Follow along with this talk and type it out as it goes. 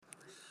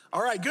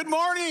All right, good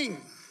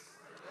morning.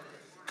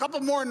 A couple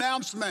more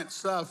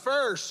announcements.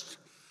 First,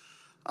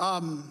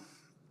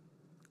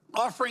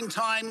 offering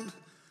time,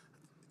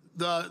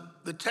 the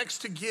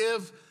text to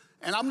give.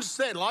 And I'm just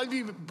saying, a lot of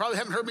you probably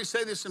haven't heard me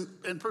say this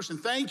in person.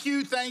 Thank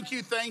you, thank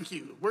you, thank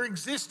you. We're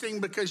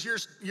existing because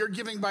you're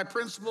giving by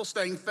principle,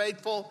 staying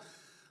faithful.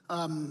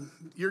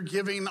 You're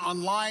giving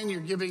online, you're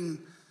giving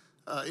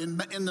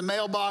in the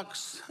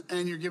mailbox,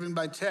 and you're giving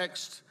by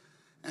text.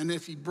 And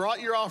if you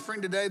brought your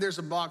offering today, there's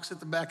a box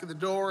at the back of the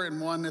door and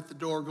one at the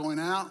door going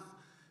out.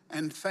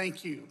 And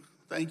thank you.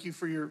 Thank you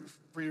for your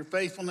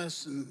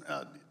faithfulness, and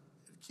it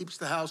keeps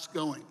the house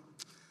going.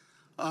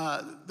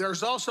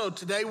 There's also,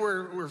 today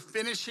we're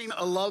finishing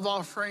a love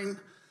offering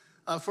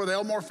for the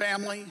Elmore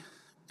family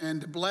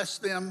and to bless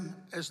them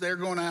as they're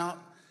going out.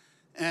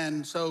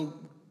 And so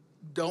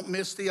don't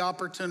miss the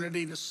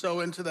opportunity to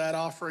sow into that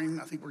offering.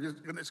 I think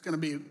it's going to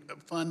be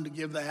fun to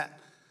give that.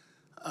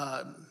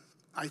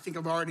 I think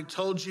I've already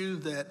told you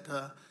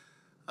that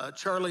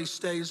Charlie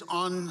stays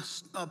on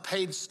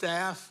paid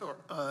staff.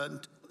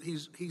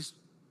 He's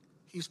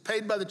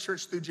paid by the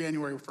church through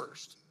January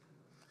 1st.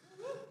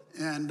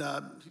 And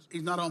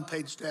he's not on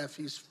paid staff,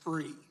 he's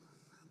free.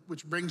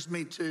 Which brings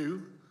me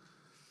to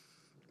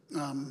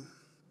and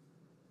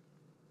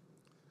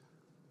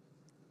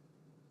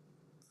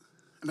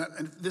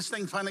this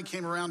thing finally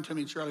came around to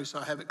me, Charlie, so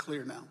I have it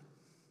clear now.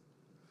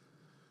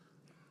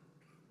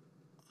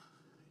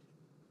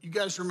 You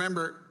guys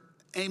remember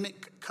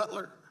Amick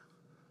Cutler,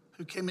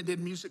 who came and did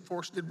music for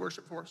us, did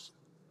worship for us?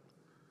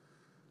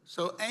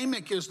 So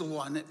Amick is the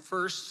one that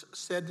first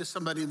said to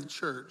somebody in the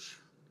church,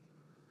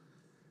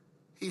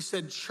 he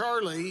said,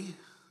 Charles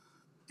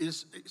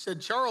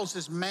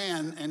is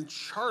man and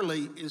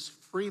Charlie is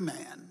free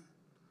man.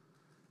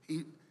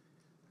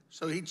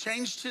 So he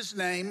changed his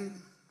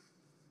name,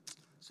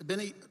 it's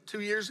been 2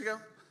 years ago,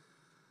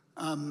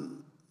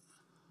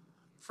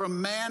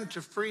 from man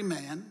to free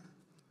man.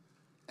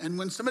 And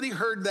when somebody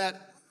heard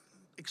that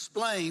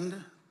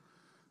explained,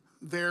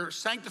 their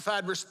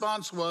sanctified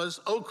response was,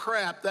 oh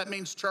crap, that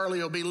means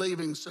Charlie will be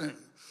leaving soon.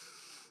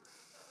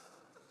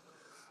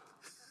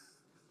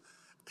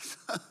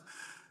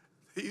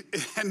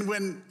 And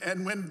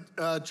when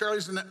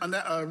Charlie's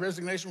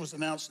resignation was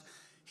announced,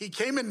 he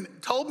came and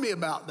told me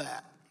about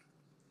that.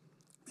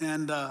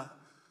 And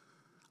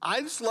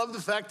I just love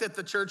the fact that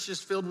the church is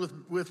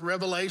filled with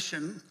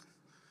revelation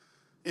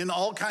in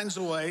all kinds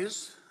of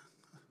ways,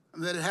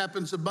 and that it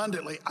happens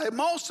abundantly. I'm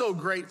also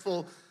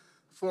grateful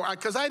for,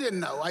 because I didn't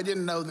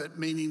know that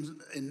meetings,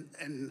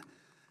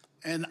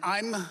 and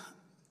I'm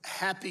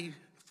happy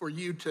for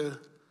you to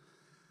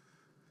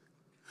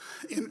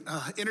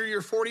enter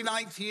your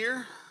 49th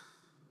year.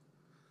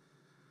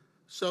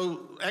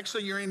 So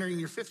actually you're entering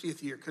your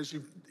 50th year because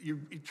you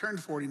turned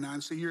 49,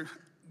 so you're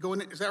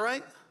going, is that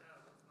right?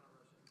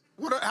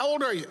 How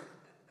old are you?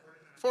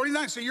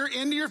 49, so you're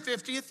into your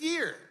 50th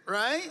year,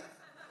 right?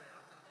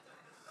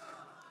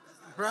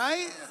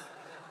 Right?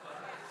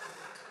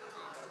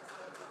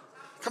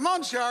 Come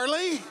on,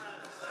 Charlie.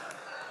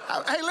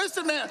 Hey,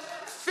 listen, man.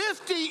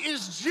 50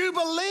 is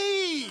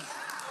Jubilee.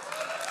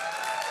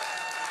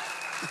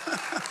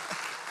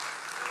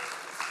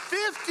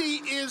 50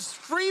 is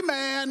free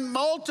man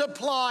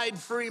multiplied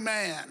free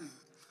man.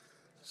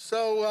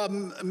 So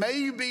may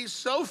you be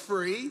so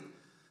free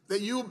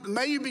that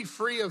may you be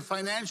free of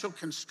financial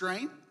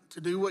constraint to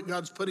do what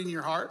God's put in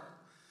your heart.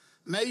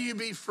 May you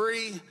be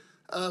free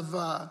of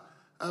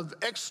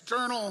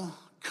external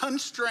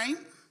constraint,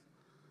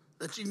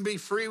 that you can be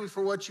free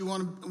for what you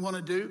want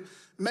to do.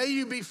 May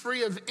you be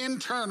free of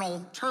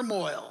internal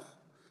turmoil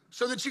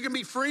so that you can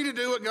be free to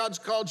do what God's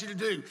called you to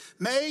do.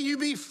 May you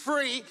be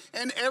free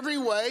in every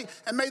way,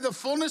 and may the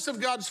fullness of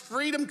God's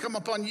freedom come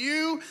upon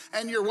you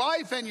and your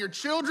wife and your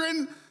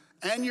children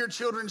and your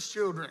children's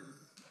children.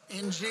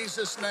 In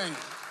Jesus' name.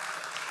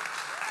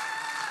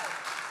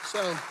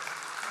 So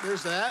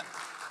there's that.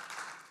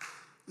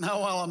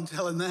 Now, while I'm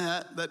telling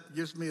that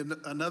gives me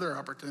another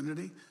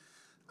opportunity.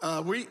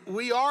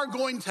 We are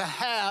going to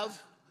have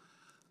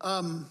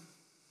a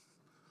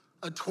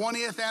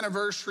 20th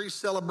anniversary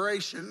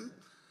celebration.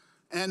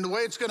 And the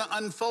way it's going to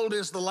unfold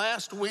is the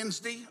last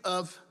Wednesday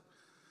of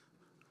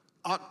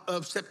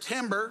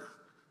September.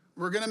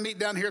 We're going to meet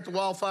down here at the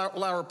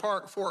Wildflower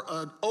Park for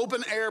an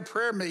open air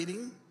prayer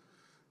meeting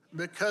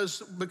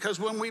because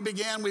when we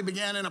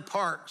began in a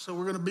park. So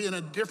we're going to be in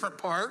a different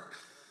park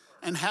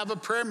and have a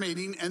prayer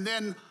meeting. And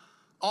then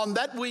on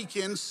that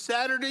weekend,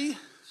 Saturday,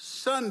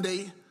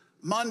 Sunday,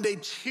 Monday,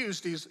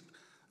 Tuesdays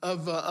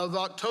of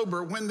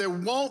October, when there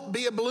won't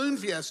be a balloon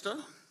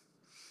fiesta,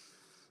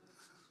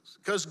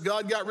 because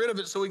God got rid of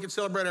it so we could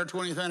celebrate our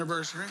 20th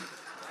anniversary.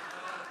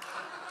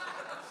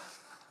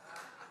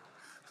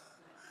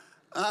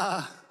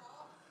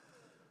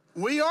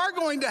 We are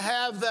going to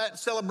have that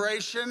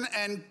celebration,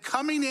 and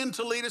coming in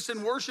to lead us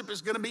in worship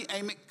is going to be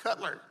Amick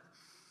Cutler.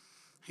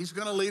 He's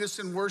going to lead us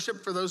in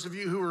worship, for those of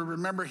you who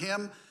remember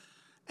him.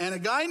 And a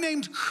guy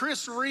named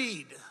Chris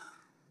Reed.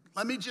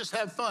 Let me just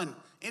have fun.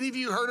 Any of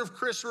you heard of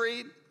Chris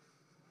Reed?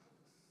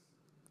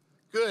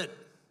 Good.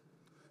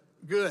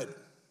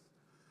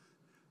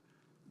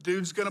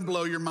 dude's gonna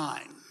blow your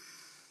mind.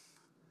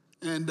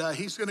 And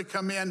he's gonna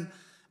come in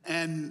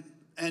and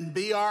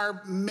be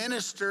our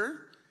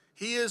minister.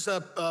 He is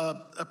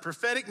a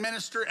prophetic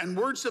minister, and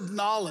words of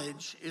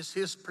knowledge is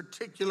his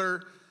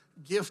particular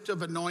gift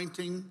of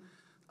anointing.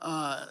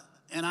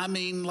 And I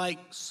mean like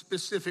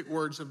specific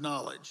words of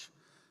knowledge.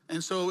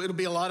 And so it'll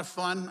be a lot of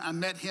fun. I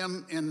met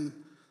him in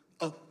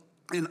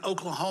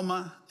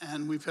Oklahoma,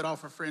 and we've hit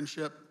off a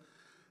friendship.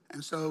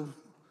 And so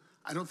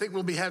I don't think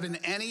we'll be having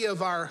any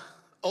of our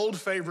old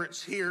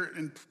favorites here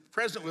and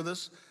present with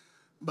us,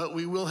 but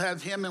we will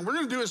have him. And we're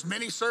gonna do as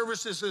many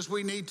services as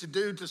we need to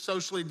do to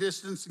socially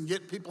distance and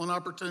get people an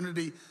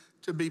opportunity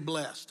to be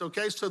blessed,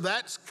 okay? So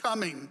that's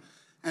coming.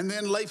 And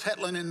then Leif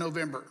Hetland in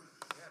November.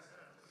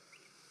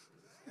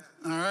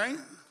 All right?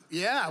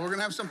 Yeah, we're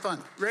gonna have some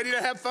fun. Ready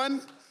to have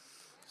fun?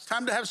 It's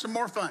time to have some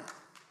more fun.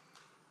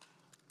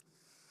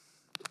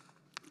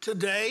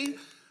 Today,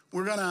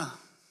 we're gonna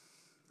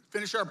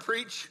finish our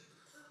preach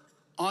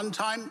on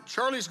time.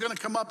 Charlie's gonna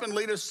come up and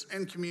lead us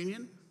in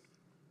communion.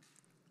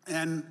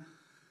 And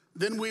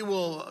then we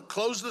will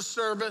close the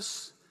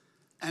service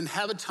and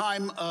have a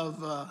time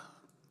of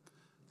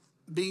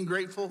being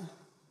grateful,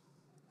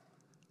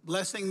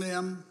 blessing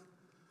them,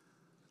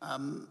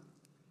 and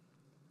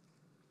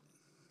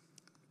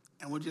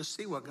we'll just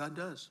see what God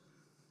does.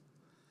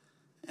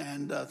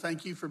 And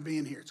thank you for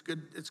being here.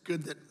 It's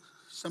good that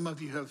some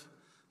of you have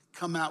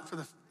come out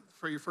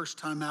for your first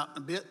time out in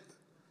a bit.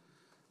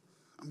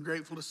 I'm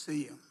grateful to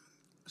see you.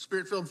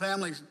 Spirit-filled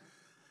families,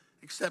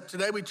 except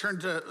today we turn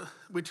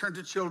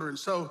to children.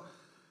 So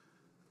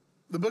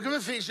the book of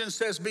Ephesians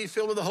says, be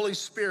filled with the Holy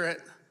Spirit.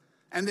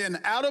 And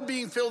then out of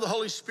being filled with the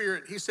Holy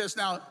Spirit, he says,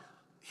 now,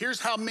 here's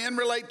how men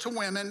relate to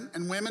women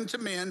and women to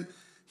men.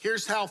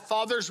 Here's how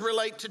fathers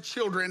relate to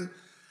children.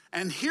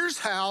 And here's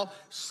how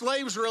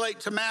slaves relate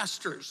to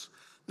masters.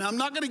 Now, I'm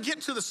not going to get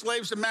to the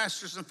slaves and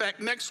masters. In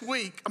fact, next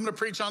week, I'm going to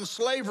preach on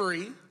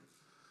slavery.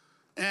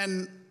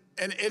 And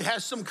it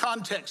has some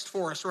context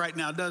for us right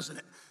now, doesn't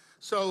it?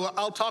 So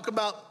I'll talk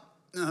about,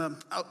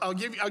 I'll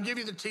give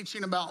you the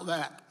teaching about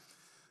that.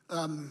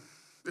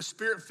 The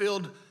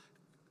Spirit-filled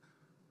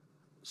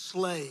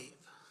slave.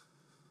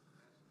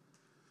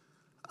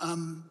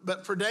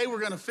 But for today, we're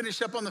going to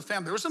finish up on the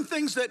family. There were some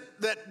things that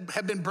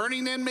have been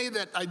burning in me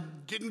that I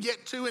didn't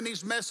get to in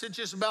these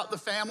messages about the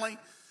family.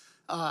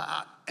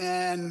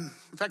 And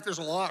in fact, there's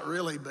a lot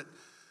really, but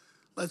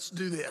let's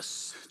do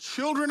this.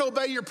 Children,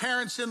 obey your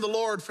parents in the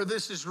Lord, for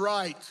this is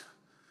right.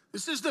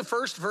 This is the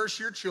first verse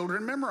your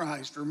children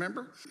memorized,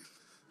 remember?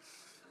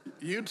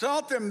 You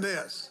taught them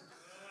this.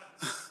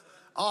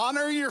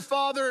 Honor your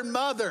father and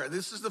mother.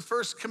 This is the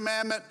first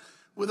commandment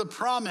with a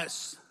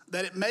promise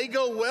that it may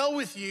go well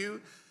with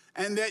you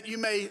and that you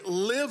may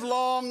live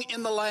long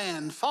in the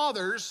land.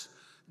 Fathers,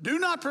 do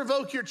not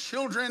provoke your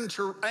children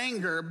to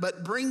anger,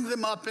 but bring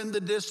them up in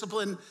the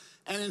discipline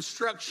and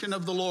instruction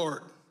of the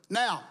Lord.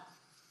 Now,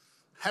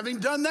 having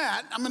done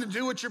that, I'm going to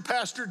do what your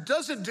pastor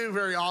doesn't do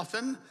very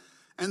often,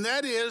 and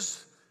that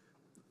is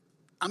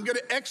I'm going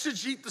to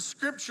exegete the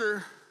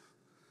scripture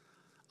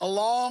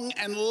along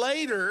and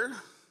later,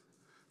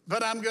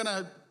 but I'm going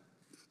to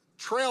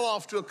trail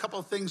off to a couple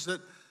of things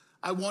that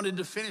I wanted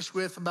to finish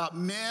with about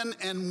men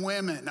and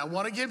women. I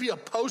want to give you a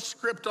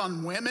postscript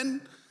on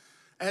women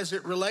as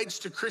it relates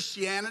to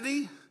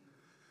Christianity.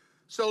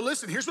 So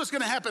listen, here's what's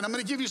going to happen. I'm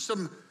going to give you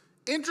some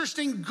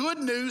interesting good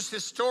news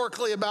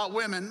historically about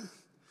women,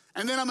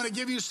 and then I'm going to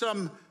give you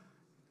some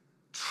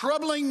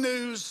troubling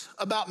news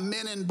about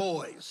men and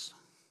boys,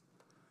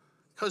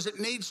 because it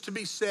needs to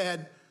be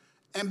said,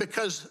 and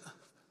because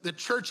the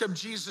Church of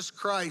Jesus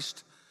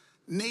Christ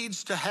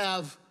needs to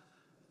have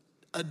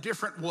a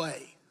different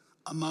way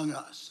among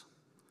us.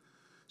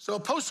 So a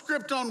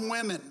postscript on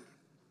women.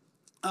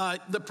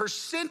 The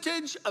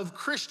percentage of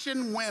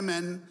Christian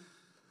women,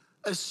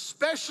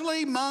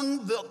 especially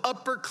among the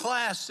upper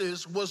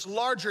classes, was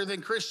larger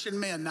than Christian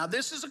men. Now,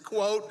 this is a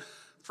quote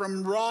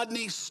from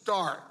Rodney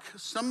Stark.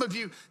 Some of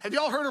you, have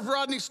y'all heard of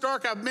Rodney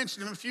Stark? I've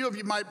mentioned him. A few of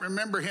you might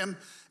remember him.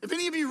 If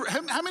any of you,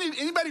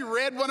 anybody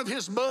read one of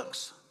his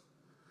books?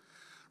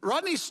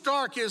 Rodney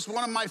Stark is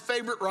one of my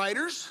favorite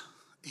writers.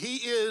 He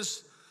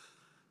is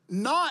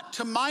not,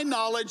 to my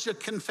knowledge, a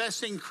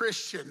confessing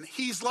Christian.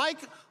 He's like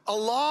a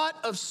lot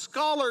of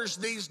scholars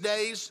these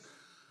days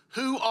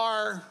who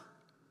are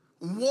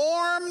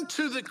warm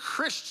to the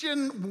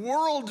Christian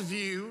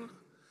worldview,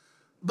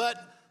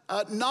 but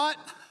not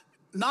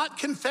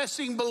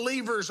confessing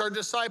believers or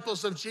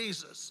disciples of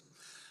Jesus.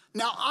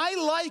 Now, I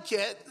like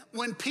it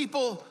when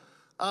people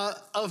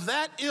of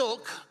that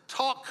ilk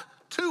talk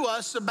to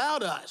us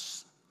about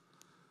us,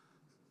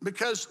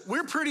 because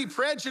we're pretty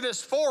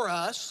prejudiced for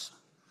us,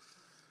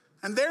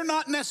 and they're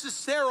not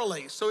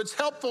necessarily. So it's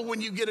helpful when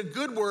you get a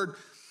good word.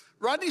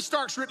 Rodney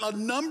Stark's written a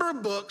number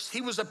of books.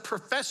 He was a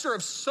professor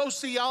of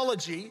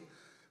sociology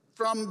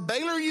from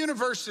Baylor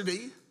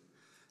University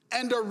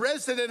and a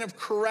resident of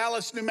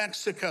Corrales, New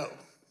Mexico.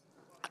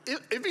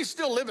 If he's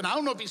still living, I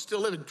don't know if he's still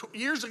living.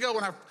 Years ago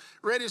when I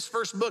read his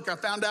first book, I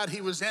found out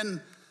he was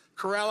in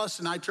Corrales,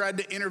 and I tried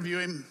to interview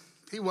him.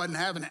 He wasn't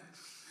having it.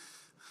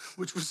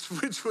 which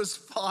was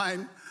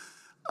fine.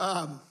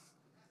 I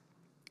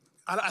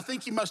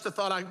think he must have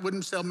thought I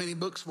wouldn't sell many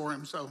books for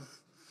him, so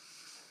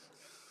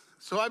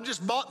I've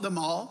just bought them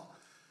all.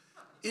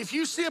 If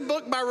you see a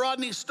book by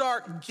Rodney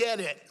Stark, get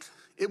it.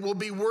 It will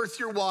be worth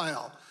your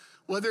while.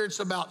 Whether it's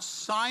about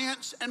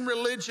science and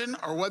religion,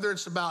 or whether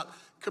it's about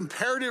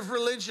comparative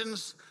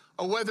religions,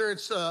 or whether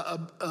it's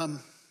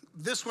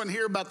this one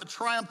here about the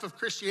triumph of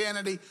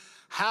Christianity,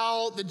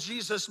 how the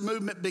Jesus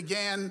movement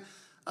became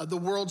the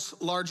world's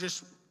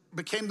largest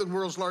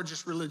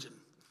religion.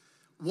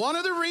 One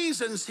of the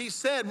reasons he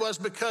said was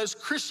because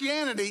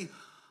Christianity,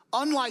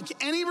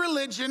 unlike any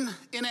religion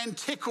in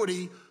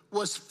antiquity,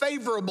 was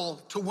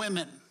favorable to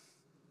women.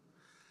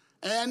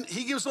 And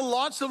he gives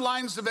lots of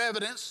lines of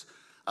evidence.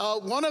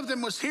 One of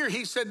them was here.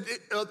 He said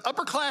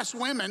upper class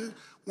women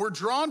were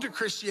drawn to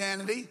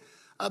Christianity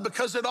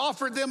because it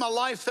offered them a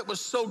life that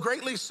was so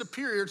greatly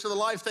superior to the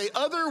life they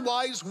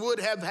otherwise would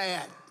have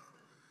had.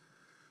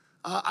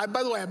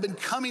 By the way, I've been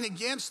coming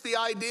against the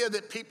idea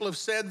that people have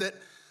said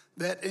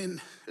that in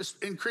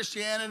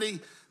Christianity,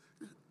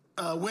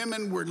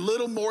 women were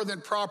little more than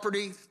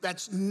property.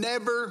 That's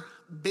never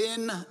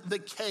been the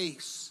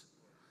case.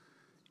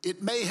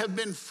 It may have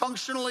been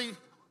functionally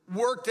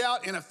worked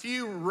out in a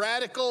few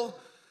radical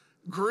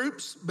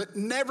groups, but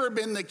never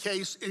been the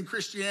case in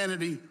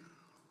Christianity.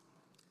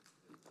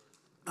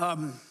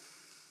 Women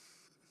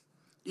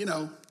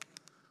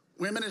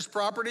as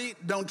property,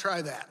 don't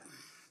try that.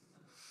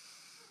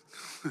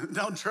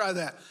 Don't try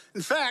that.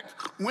 In fact,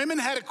 women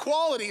had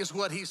equality is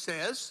what he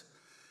says.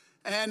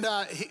 And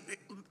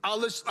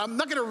I'm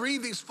not going to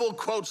read these full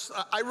quotes.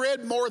 I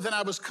read more than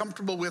I was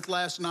comfortable with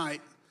last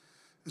night.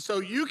 And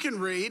so you can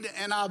read,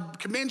 and I'll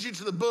commend you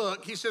to the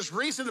book. He says,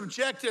 recent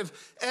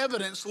objective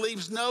evidence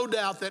leaves no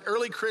doubt that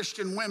early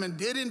Christian women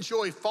did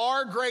enjoy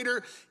far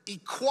greater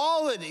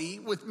equality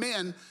with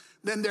men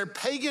than their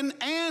pagan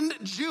and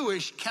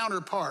Jewish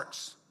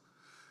counterparts.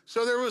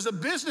 So there was a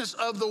business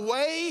of the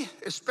way,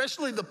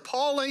 especially the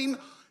Pauline,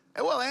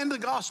 and the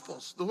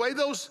Gospels, the way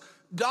those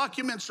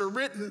documents are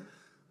written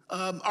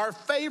are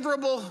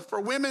favorable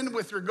for women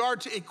with regard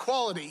to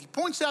equality. He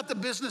points out the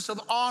business of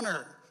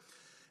honor.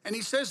 And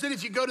he says that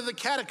if you go to the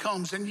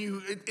catacombs and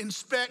you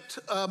inspect,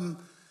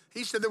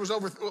 he said there was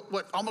over,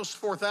 almost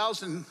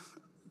 4,000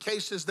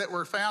 cases that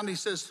were found. He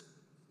says,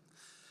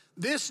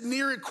 this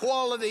near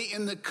equality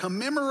in the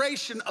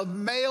commemoration of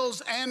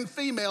males and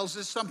females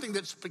is something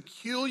that's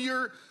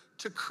peculiar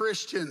to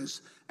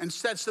Christians and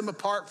sets them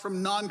apart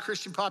from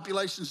non-Christian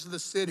populations of the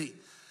city.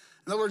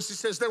 In other words, he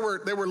says there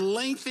were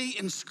lengthy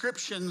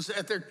inscriptions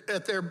at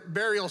their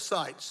burial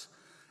sites.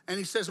 And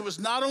he says it was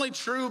not only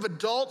true of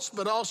adults,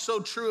 but also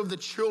true of the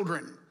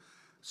children.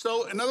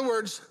 So in other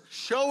words,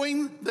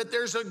 showing that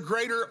there's a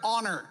greater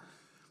honor.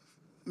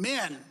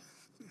 Men,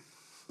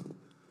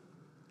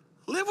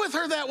 live with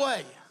her that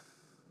way.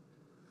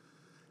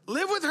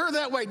 Live with her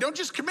that way. Don't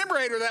just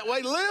commemorate her that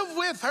way. Live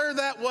with her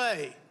that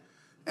way.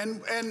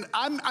 And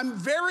I'm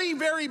very,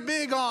 very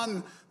big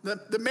on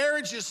the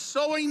marriage is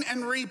sowing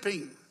and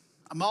reaping.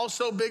 I'm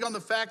also big on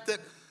the fact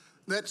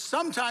that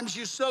sometimes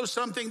you sow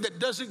something that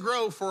doesn't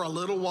grow for a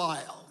little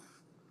while.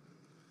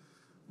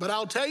 But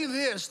I'll tell you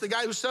this, the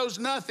guy who sows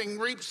nothing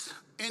reaps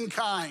in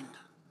kind.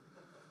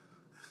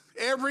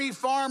 Every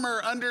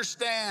farmer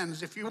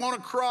understands if you want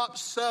a crop,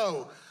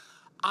 sow.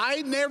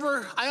 I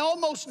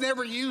almost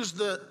never use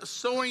the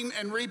sowing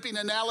and reaping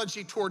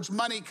analogy towards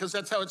money because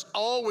that's how it's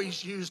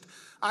always used.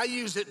 I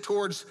use it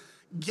towards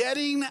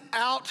getting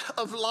out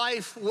of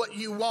life what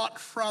you want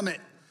from it.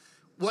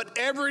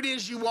 Whatever it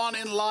is you want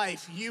in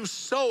life, you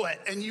sow it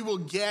and you will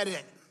get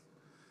it.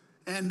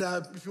 And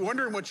if you're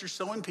wondering what you're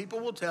sowing, people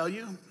will tell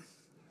you.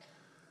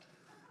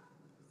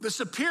 The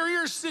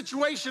superior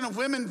situation of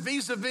women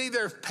vis-a-vis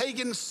their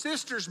pagan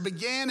sisters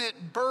began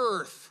at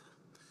birth.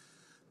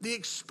 The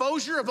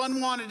exposure of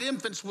unwanted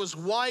infants was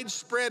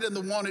widespread in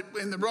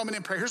the Roman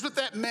Empire. Here's what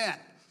that meant.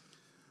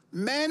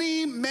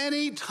 Many,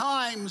 many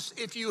times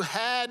if you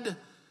had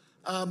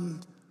a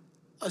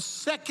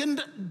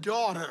second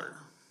daughter,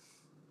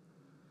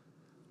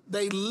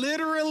 they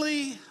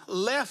literally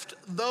left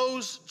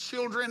those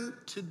children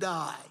to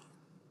die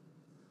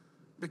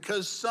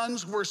because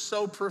sons were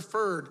so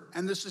preferred.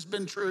 And this has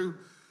been true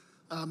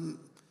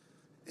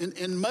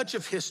in much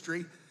of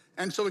history.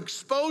 And so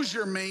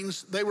exposure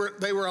means they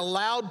were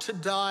allowed to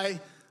die.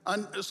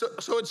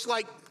 So it's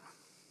like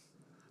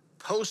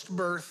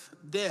post-birth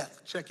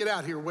death. Check it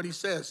out here, what he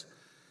says.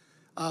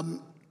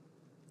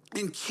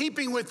 In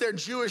keeping with their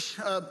Jewish,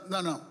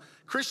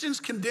 Christians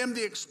condemn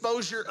the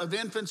exposure of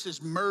infants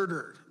as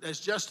murder. As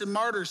Justin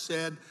Martyr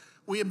said,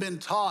 we have been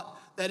taught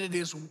that it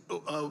is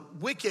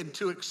wicked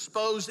to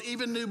expose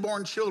even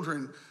newborn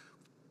children,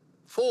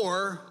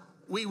 for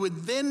we would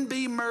then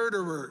be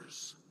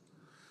murderers.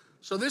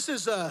 So this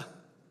is one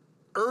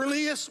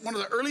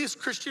of the earliest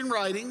Christian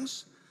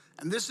writings,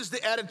 and this is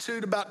the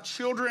attitude about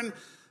children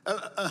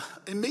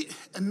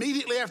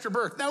immediately after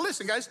birth. Now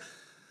listen, guys,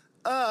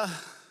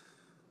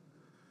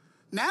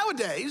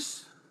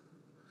 nowadays,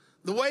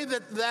 the way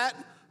that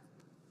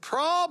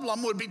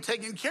problem would be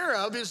taken care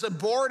of is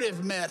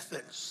abortive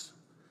methods.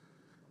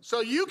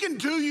 So you can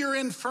do your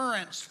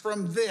inference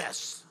from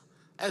this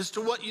as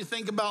to what you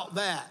think about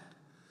that.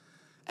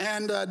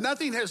 And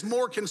nothing has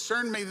more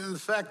concerned me than the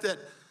fact that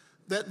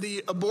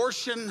the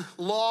abortion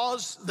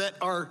laws that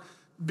are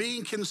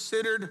being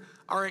considered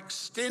are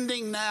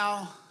extending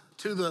now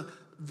to the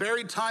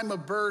very time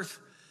of birth,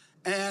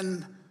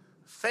 and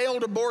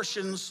failed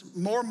abortions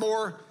more and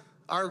more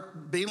are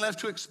being left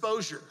to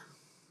exposure.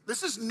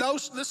 This is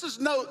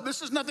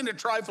nothing to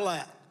trifle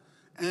at.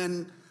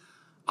 And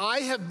I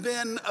have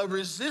been a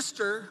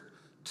resistor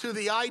to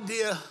the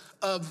idea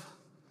of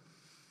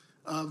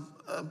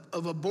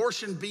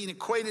abortion being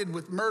equated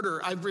with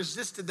murder. I've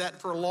resisted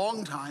that for a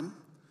long time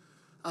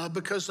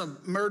because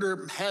of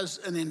murder has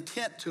an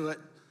intent to it.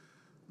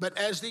 But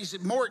as these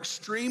more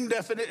extreme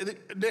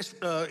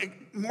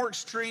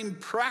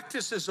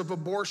practices of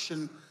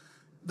abortion,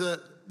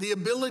 the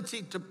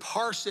ability to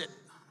parse it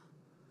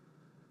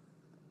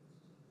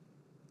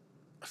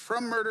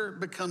from murder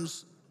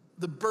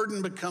the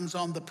burden becomes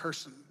on the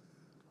person.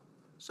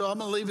 So I'm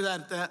gonna leave it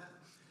at that.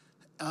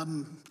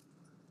 I'm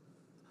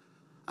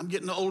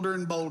getting older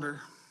and bolder.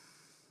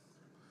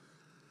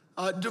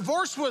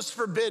 Divorce was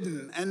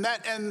forbidden, and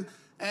that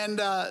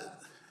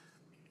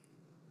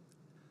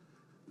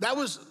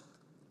was,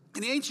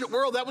 in the ancient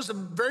world, that was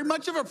very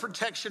much of a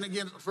protection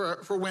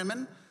for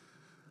women.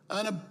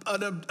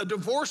 A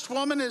divorced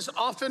woman is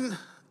often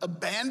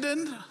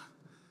abandoned,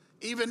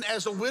 even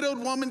as a widowed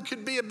woman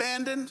could be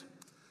abandoned.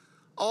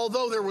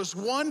 Although there was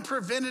one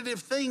preventative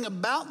thing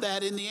about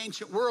that in the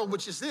ancient world,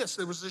 which is this: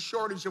 there was a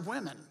shortage of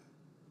women.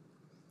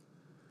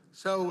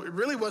 So it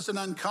really wasn't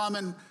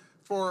uncommon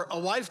for a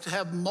wife to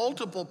have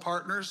multiple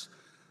partners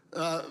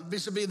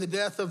vis-a-vis the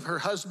death of her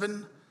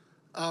husband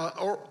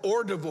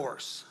or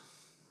divorce.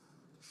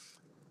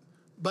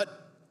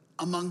 But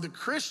among the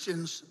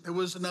Christians, there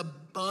was an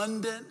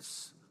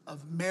abundance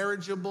of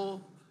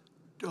marriageable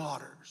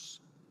daughters.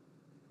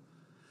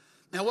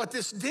 Now, what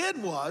this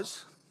did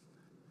was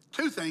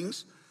two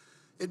things.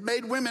 It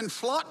made women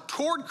flock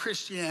toward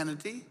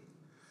Christianity,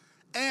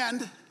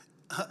 and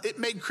it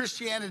made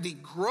Christianity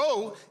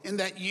grow in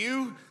that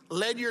you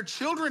led your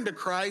children to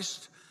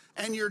Christ,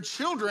 and your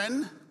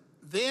children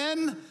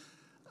then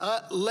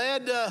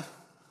led,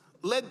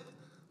 let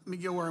me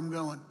go where I'm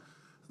going.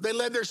 They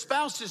led their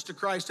spouses to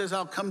Christ, as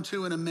I'll come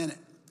to in a minute.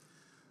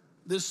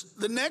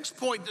 The next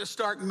point that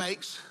Stark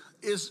makes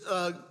is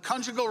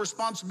conjugal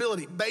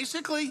responsibility.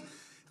 Basically,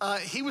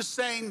 he was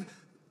saying,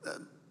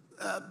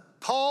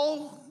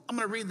 Paul, I'm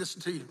going to read this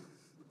to you,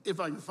 if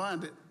I can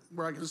find it,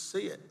 where I can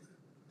see it.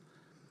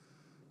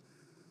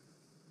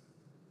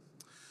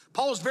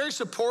 Paul is very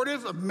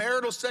supportive of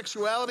marital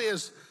sexuality,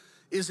 as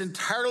is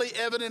entirely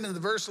evident in the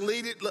verse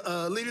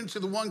leading to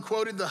the one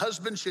quoted: the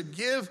husband should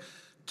give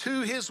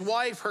to his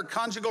wife her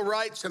conjugal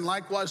rights, and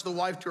likewise the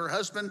wife to her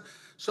husband.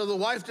 So the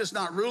wife does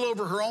not rule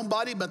over her own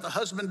body, but the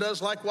husband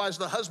does. Likewise,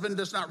 the husband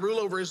does not rule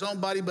over his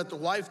own body, but the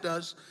wife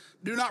does.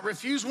 Do not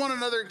refuse one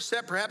another,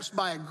 except perhaps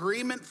by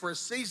agreement for a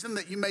season,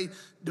 that you may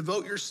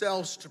devote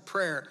yourselves to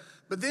prayer.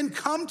 But then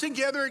come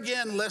together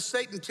again, lest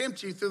Satan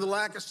tempt you through the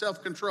lack of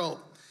self-control.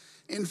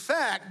 In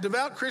fact,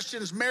 devout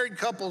Christians, married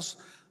couples,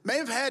 may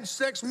have had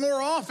sex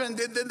more often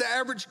than the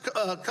average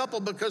couple,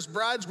 because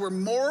brides were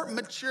more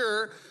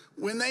mature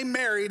when they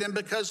married, and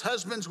because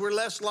husbands were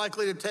less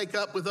likely to take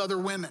up with other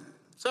women.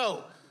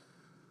 So,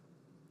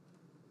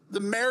 the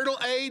marital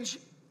age,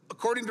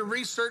 according to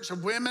research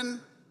of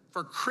women,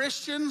 for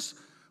Christians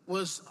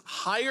was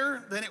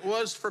higher than it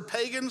was for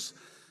pagans.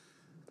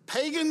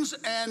 Pagans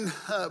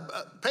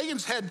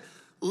had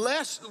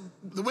less,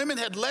 the women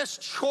had less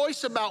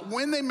choice about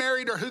when they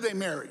married or who they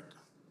married.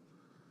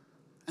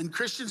 And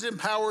Christians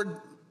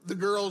empowered the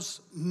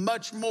girls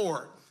much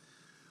more.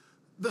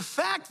 The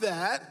fact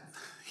that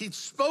he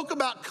spoke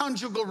about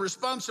conjugal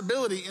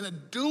responsibility in a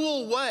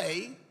dual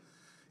way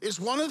is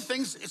one of the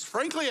things, it's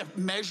frankly a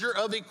measure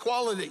of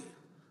equality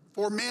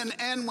for men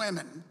and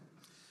women.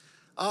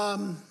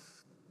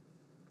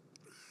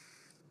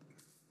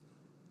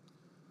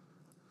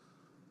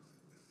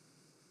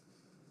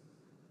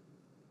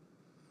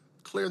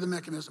 Clear the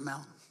mechanism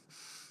out.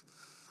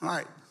 All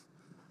right.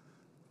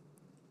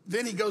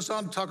 Then he goes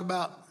on to talk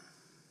about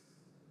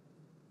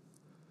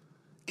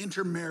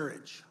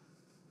intermarriage.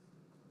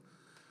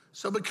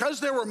 So because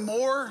there were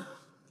more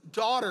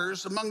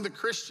daughters among the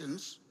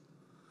Christians,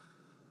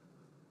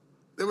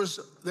 there was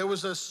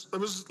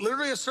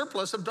literally a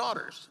surplus of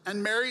daughters,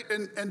 and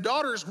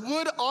daughters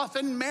would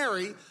often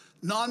marry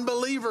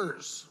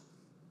non-believers.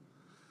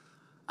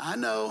 I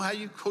know how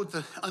you quote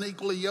the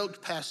unequally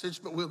yoked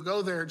passage, but we'll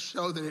go there and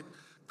show that it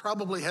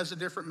probably has a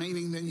different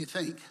meaning than you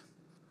think.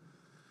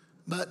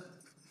 But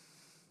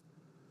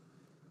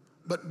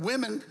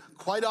women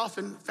quite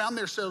often found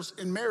themselves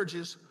in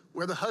marriages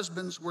where the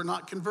husbands were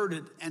not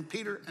converted, and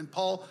Peter and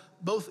Paul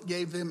both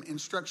gave them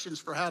instructions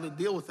for how to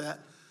deal with that.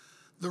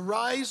 The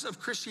rise of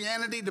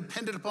Christianity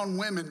depended upon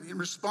women. In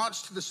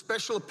response to the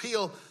special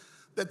appeal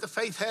that the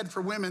faith had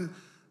for women,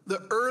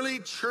 the early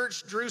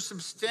church drew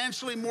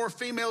substantially more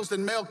females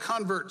than male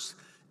converts.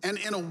 And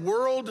in a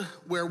world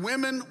where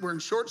women were in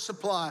short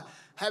supply,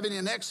 having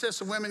an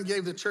excess of women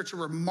gave the church a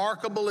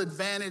remarkable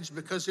advantage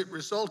because it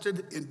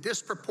resulted in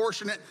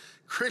disproportionate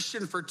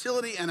Christian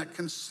fertility and a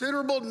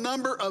considerable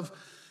number of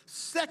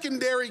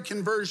secondary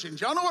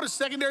conversions. Y'all know what a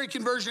secondary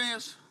conversion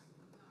is?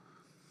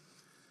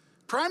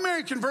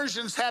 Primary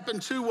conversions happen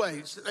two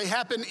ways. They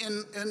happen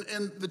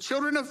in the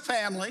children of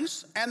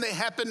families, and they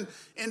happen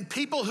in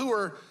people who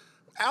are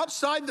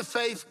outside the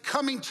faith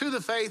coming to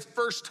the faith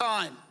first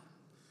time.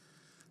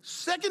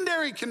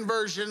 Secondary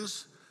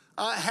conversions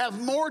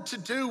have more to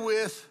do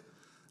with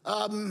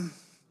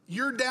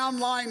you're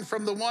downline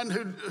from the one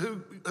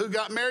who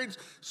got married.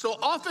 So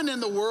often in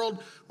the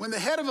world, when the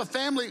head of a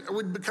family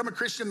would become a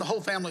Christian, the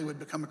whole family would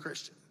become a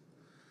Christian.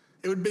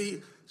 It would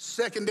be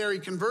secondary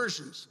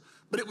conversions.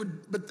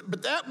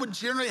 But that would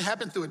generally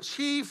happen through a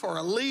chief or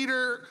a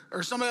leader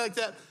or somebody like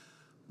that.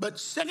 But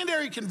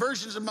secondary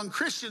conversions among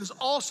Christians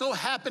also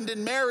happened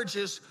in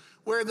marriages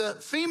where the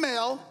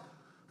female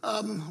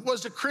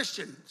was a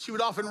Christian. She would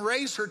often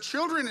raise her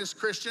children as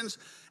Christians,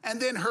 and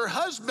then her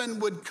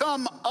husband would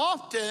come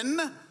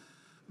often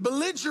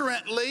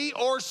belligerently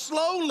or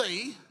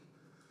slowly,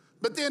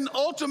 but then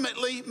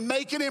ultimately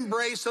make an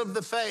embrace of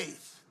the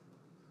faith.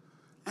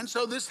 And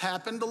so this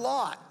happened a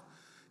lot.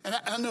 And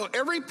I know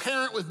every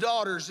parent with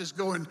daughters is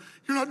going,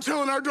 you're not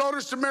telling our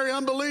daughters to marry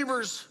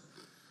unbelievers.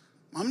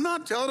 I'm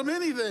not telling them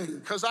anything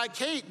because I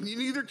can't, and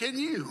neither can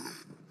you.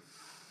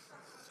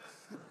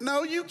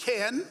 No, you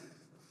can.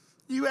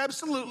 You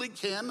absolutely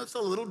can. That's a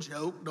little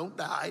joke. Don't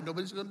die.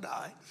 Nobody's going to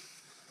die.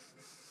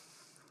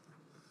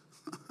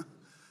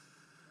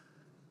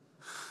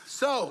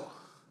 So,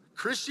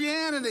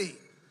 Christianity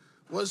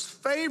was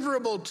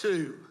favorable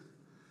to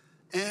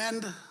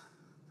and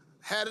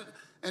had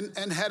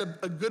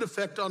a good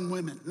effect on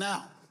women.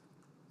 Now,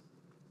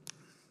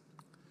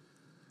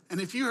 and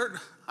if you heard,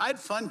 I had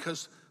fun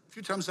because a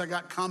few times I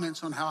got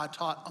comments on how I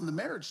taught on the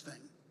marriage thing.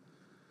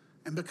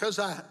 And because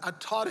I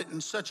taught it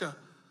in such a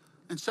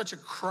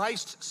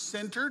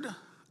Christ-centered,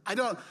 I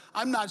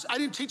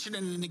didn't teach it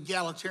in an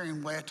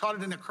egalitarian way. I taught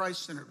it in a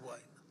Christ-centered way.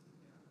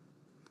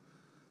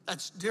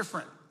 That's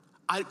different.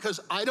 Because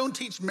I don't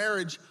teach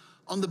marriage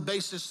on the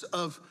basis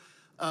of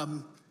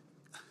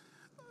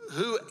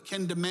who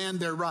can demand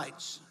their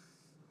rights.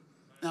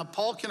 Now,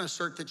 Paul can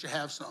assert that you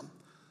have some.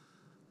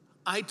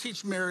 I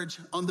teach marriage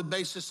on the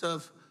basis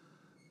of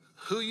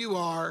who you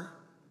are,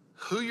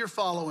 who you're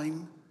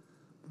following,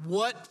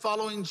 what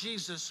following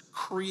Jesus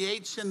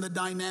creates in the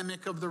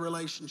dynamic of the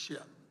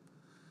relationship.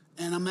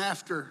 And I'm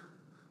after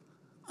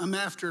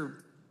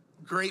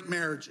great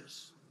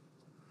marriages.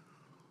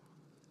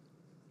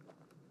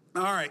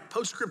 All right,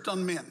 postscript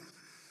on men.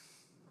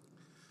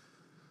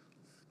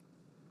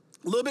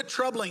 A little bit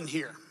troubling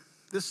here.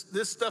 This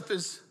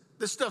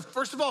stuff,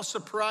 first of all,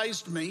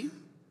 surprised me.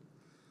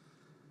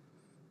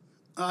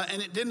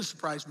 And it didn't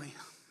surprise me.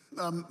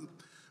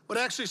 What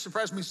actually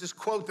surprised me is this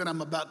quote that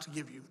I'm about to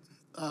give you.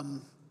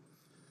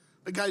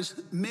 But guys,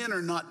 men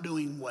are not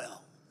doing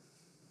well.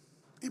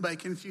 Anybody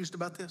confused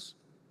about this?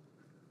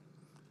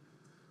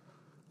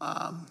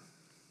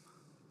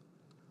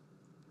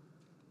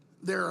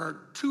 There are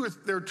two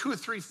or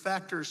three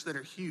factors that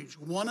are huge.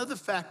 One of the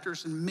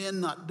factors in men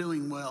not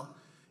doing well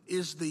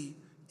is the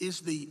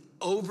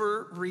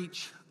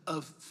overreach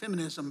of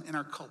feminism in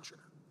our culture.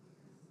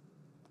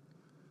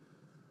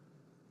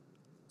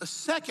 A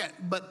second,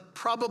 but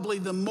probably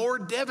the more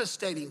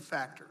devastating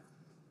factor,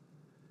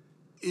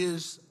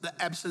 is the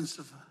absence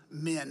of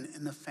men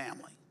in the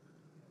family.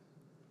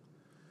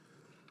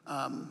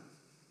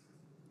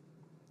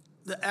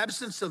 The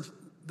absence of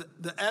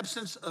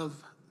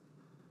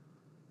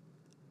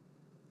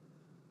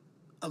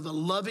a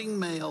loving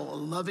male, a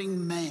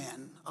loving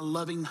man, a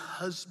loving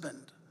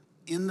husband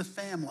in the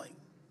family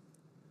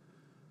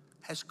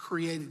has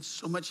created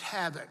so much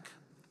havoc.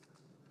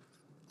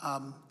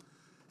 And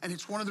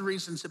it's one of the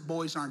reasons that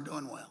boys aren't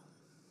doing well.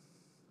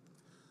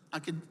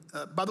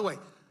 By the way,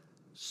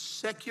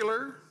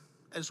 secular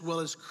as well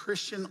as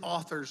Christian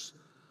authors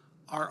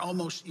are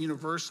almost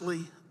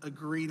universally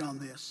agreed on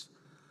this.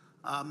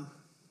 I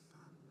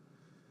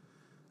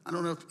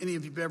don't know if any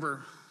of you have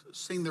ever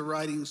seen the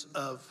writings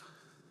of,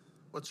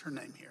 what's her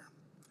name here?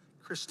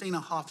 Christina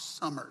Hoff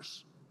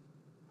Sommers.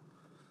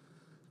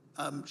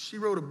 She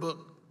wrote a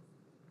book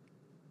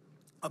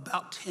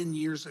about 10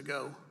 years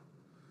ago,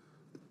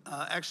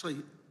 actually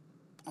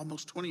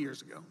almost 20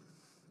 years ago,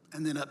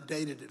 and then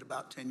updated it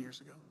about 10 years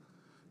ago,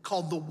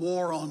 called The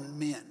War on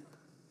Men.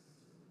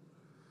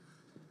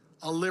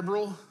 A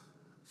liberal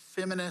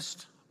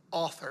feminist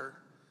author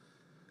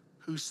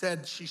who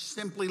said she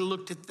simply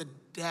looked at the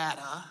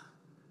data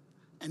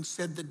and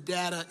said the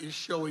data is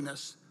showing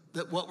us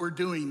that what we're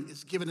doing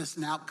is giving us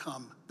an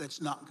outcome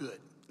that's not good.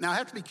 Now, I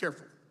have to be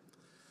careful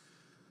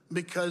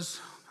because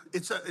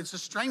it's a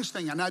strange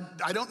thing, and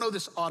I don't know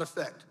this odd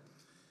effect.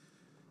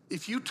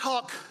 If you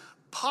talk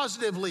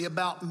positively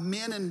about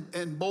men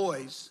and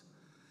boys,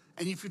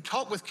 and if you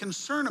talk with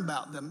concern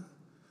about them,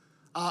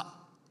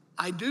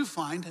 I do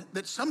find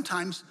that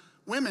sometimes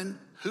women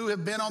who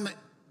have been on the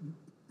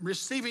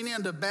receiving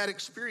end of bad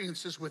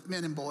experiences with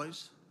men and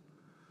boys,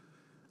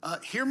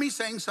 hear me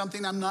saying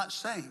something I'm not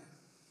saying.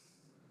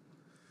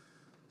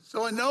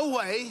 So in no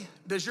way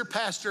does your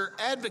pastor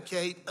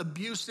advocate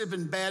abusive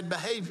and bad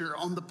behavior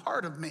on the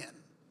part of men.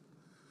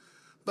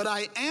 But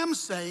I am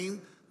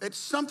saying that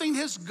something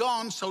has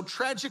gone so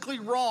tragically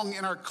wrong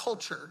in our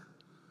culture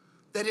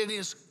that it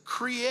is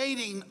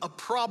creating a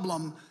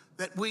problem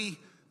that we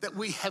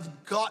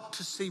have got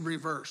to see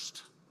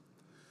reversed.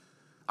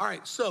 All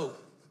right, so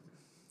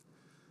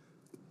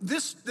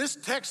this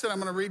text that I'm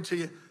going to read to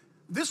you,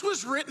 this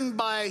was written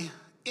by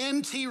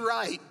N.T.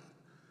 Wright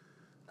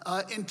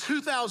in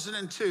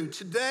 2002.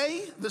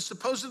 Today, the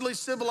supposedly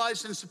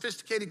civilized and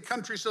sophisticated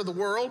countries of the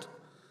world,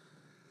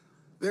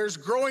 there's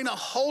growing a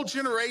whole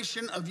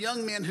generation of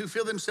young men who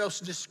feel themselves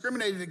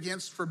discriminated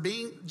against for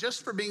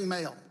being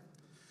male.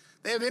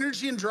 They have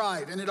energy and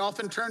drive, and it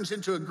often turns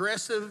into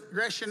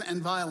aggression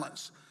and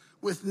violence,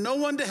 with no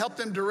one to help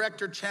them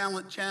direct or channel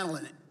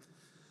it.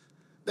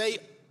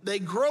 They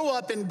grow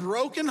up in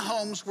broken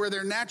homes where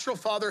their natural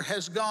father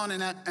has gone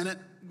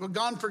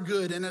gone for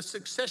good, and a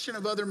succession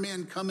of other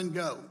men come and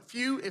go.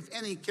 Few, if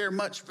any, care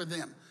much for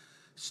them.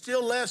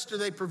 Still less do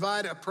they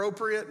provide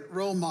appropriate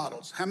role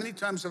models. How many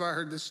times have I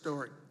heard this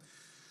story?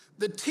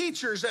 The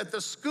teachers at the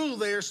school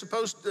they are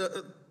supposed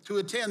to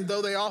attend,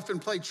 though they often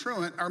play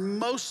truant, are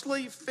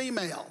mostly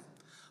female.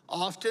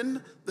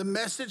 Often, the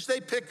message they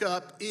pick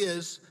up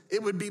is,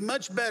 it would be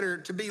much better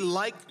to be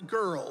like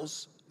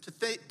girls, to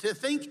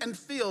think and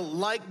feel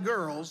like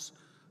girls.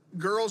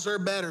 Girls are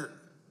better.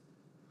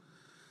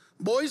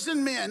 Boys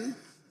and men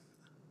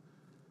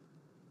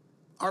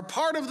are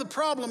part of the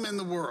problem in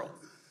the world.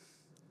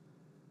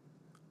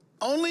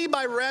 Only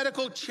by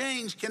radical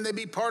change can they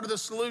be part of the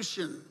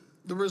solution.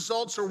 The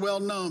results are well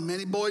known.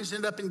 Many boys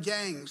end up in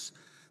gangs.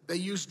 They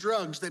use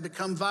drugs. They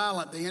become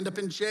violent. They end up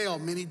in jail.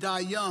 Many die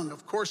young.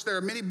 Of course, there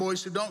are many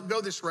boys who don't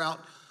go this route.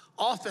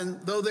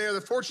 Often, though they are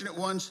the fortunate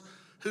ones,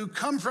 who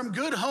come from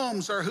good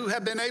homes or who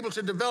have been able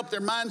to develop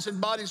their minds and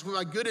bodies with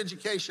a good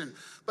education.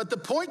 But the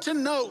point to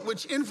note,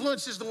 which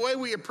influences the way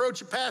we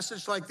approach a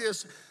passage like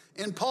this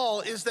in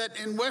Paul, is that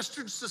in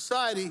Western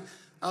society,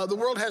 the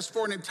world has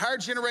for an entire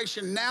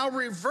generation now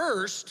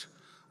reversed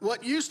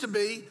what used to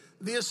be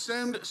the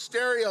assumed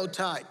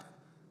stereotype.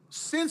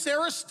 Since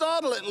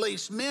Aristotle, at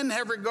least, men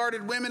have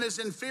regarded women as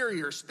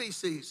inferior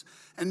species,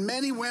 and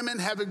many women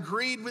have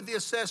agreed with the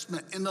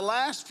assessment. In the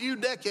last few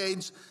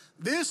decades,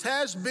 this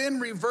has been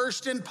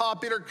reversed in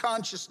popular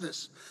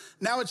consciousness.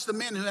 Now it's the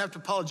men who have to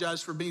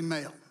apologize for being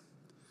male.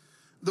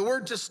 The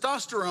word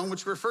testosterone,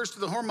 which refers to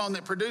the hormone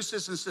that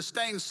produces and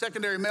sustains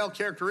secondary male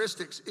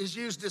characteristics, is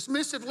used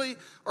dismissively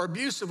or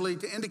abusively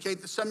to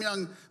indicate that some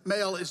young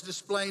male is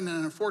displaying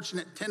an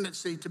unfortunate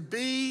tendency to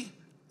be,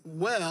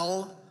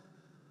 well,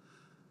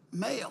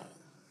 male.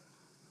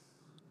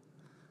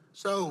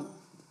 So,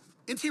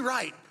 N.T.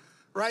 Wright,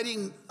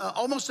 writing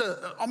almost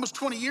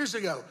 20 years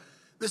ago,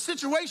 the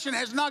situation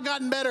has not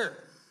gotten better.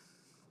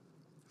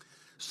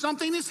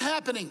 Something is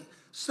happening.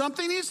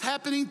 Something is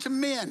happening to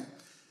men.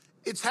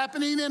 It's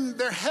happening in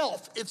their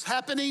health. It's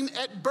happening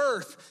at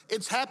birth.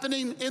 It's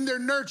happening in their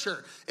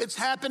nurture. It's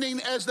happening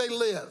as they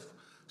live.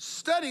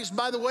 Studies,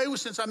 by the way,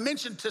 since I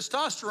mentioned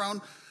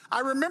testosterone,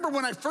 I remember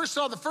when I first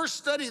saw the first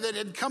study that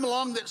had come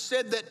along that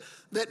said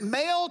that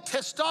male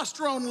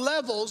testosterone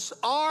levels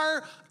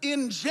are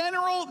in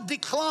general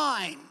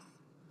decline,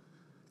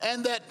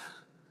 and that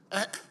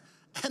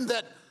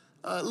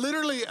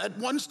literally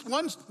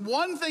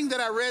one thing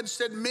that I read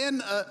said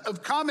men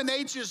of common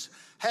ages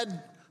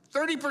had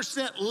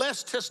 30%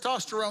 less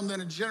testosterone than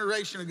a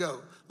generation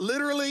ago.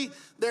 Literally,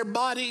 their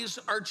bodies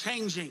are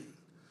changing.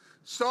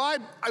 So I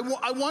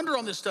wonder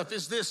on this stuff.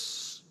 Is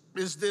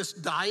this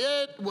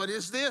diet? What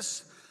is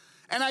this?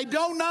 And I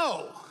don't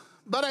know,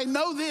 but I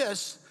know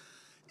this.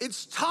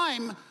 It's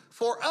time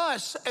for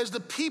us as the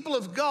people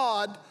of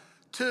God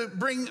to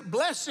bring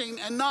blessing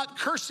and not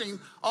cursing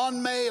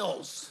on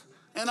males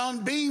and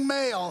on being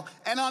male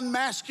and on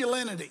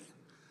masculinity.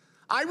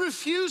 I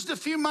refused a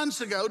few months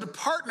ago to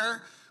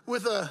partner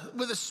with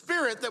a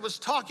spirit that was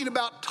talking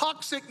about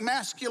toxic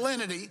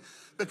masculinity,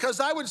 because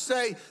I would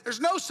say there's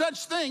no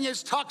such thing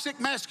as toxic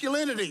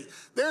masculinity.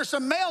 There are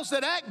some males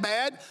that act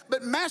bad,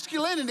 but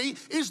masculinity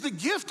is the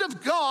gift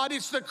of God.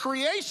 It's the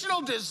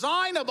creational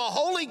design of a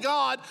holy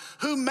God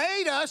who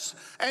made us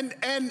and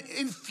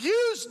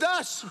infused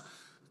us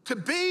to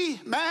be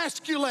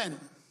masculine.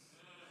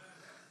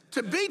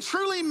 To be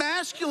truly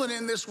masculine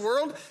in this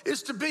world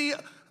is to be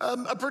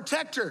a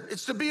protector.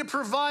 It's to be a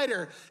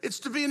provider. It's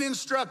to be an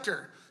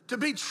instructor. To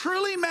be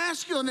truly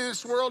masculine in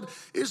this world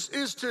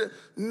is to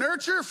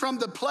nurture from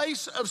the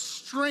place of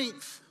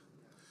strength.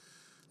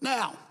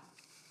 Now,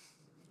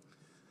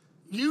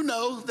 you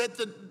know that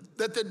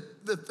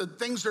the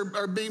things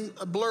are being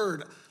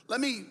blurred.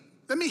 Let me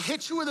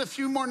hit you with a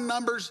few more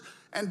numbers,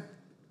 and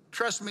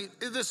trust me,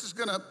 this is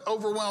going to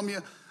overwhelm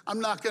you.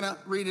 I'm not going to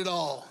read it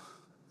all.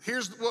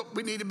 Here's what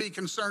we need to be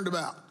concerned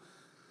about.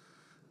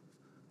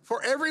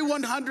 For every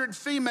 100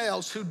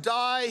 females who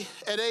die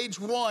at age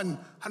 1,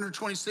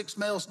 126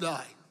 males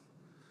die.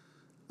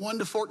 1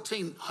 to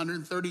 14,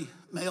 130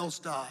 males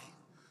die.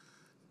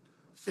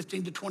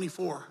 15 to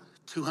 24,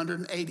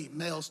 280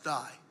 males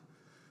die.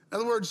 In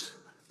other words,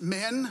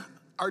 men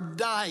are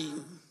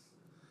dying.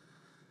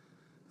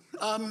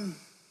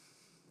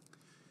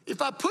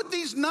 If I put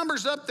these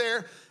numbers up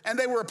there and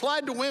they were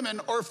applied to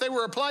women, or if they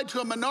were applied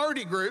to a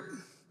minority group,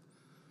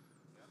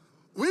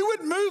 we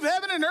would move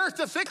heaven and earth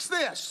to fix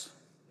this.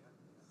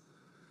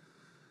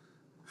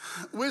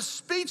 With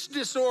speech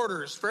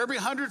disorders, for every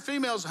 100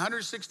 females,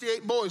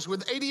 168 boys.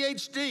 With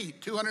ADHD,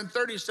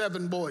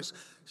 237 boys.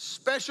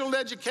 Special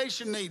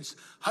education needs,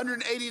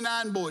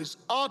 189 boys.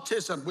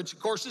 Autism, which of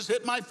course has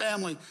hit my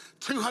family,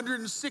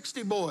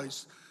 260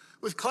 boys.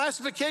 With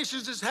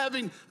classifications as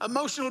having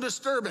emotional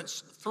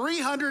disturbance,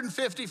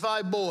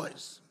 355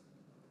 boys.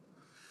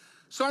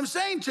 So I'm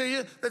saying to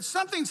you that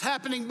something's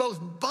happening both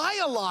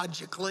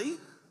biologically,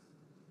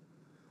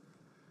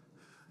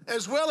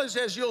 as well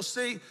as you'll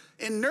see,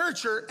 in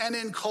nurture and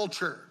in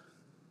culture.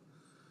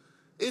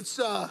 It's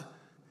a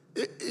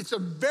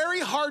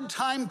very hard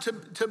time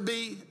to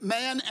be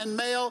man and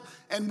male.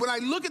 And when I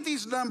look at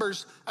these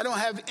numbers, I don't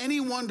have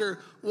any wonder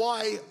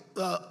why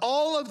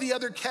all of the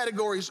other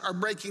categories are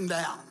breaking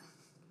down.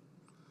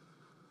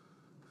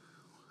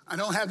 I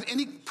don't have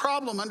any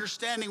problem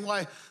understanding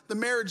why the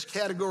marriage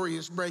category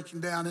is breaking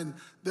down and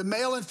the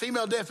male and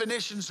female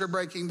definitions are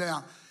breaking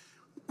down.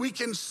 We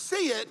can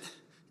see it.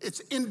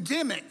 It's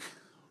endemic.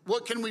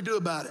 What can we do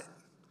about it?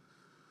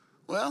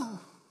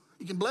 Well,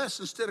 you can bless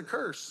instead of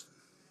curse.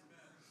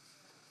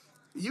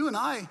 You and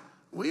I,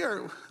 we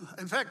are,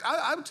 in fact,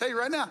 I would tell you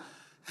right now,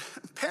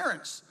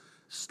 parents,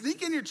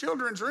 sneak in your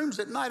children's rooms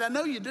at night, I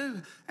know you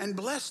do, and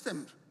bless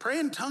them. Pray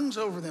in tongues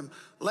over them.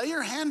 Lay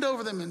your hand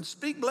over them and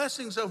speak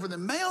blessings over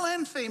them, male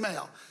and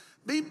female.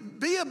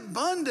 Be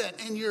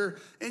abundant in your.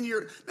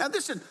 Now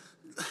listen,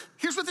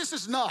 here's what this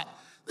is not.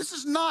 This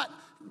is not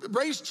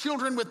raise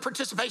children with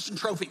participation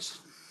trophies.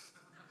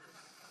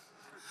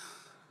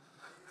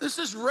 This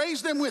is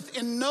raise them with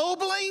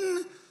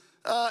ennobling,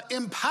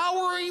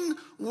 empowering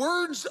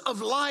words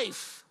of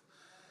life.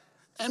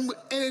 And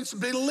it's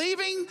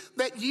believing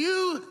that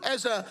you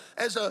as a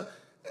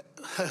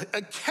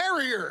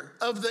carrier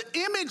of the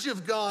image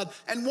of God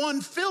and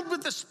one filled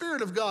with the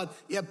Spirit of God,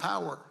 you have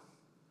power.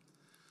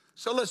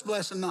 So let's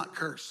bless and not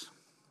curse.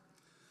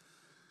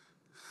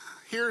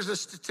 Here's the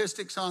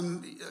statistics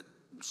on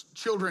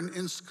children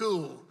in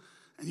school.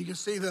 And you can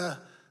see the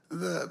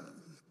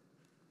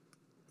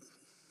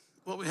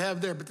what we have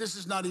there, but this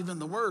is not even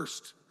the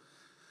worst.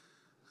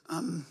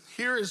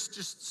 Here is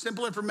just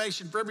simple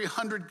information. For every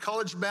 100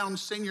 college-bound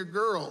senior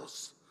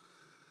girls,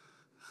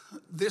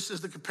 this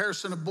is the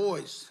comparison of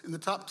boys. In the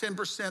top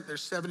 10%,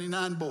 there's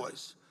 79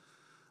 boys.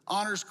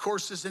 Honors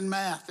courses in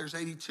math, there's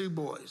 82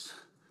 boys.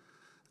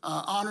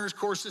 Honors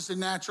courses in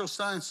natural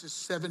sciences,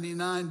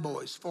 79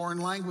 boys. Foreign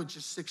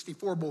languages,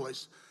 64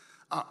 boys.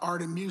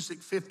 Art and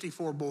music,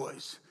 54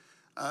 boys.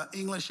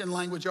 English and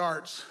language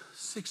arts,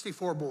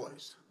 64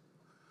 boys.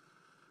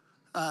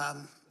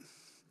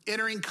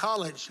 Entering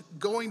college,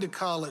 going to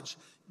college,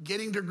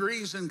 getting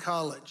degrees in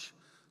college.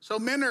 So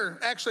men are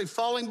actually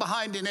falling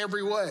behind in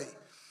every way.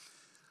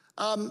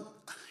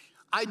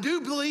 I do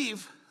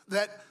believe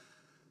that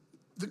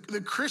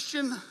the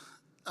Christian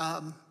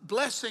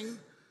blessing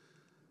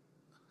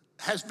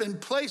has been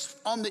placed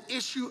on the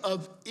issue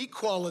of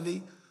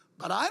equality,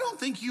 but I don't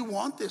think you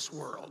want this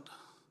world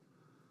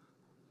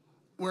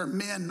where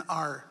men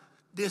are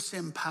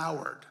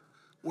disempowered,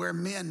 where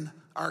men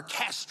are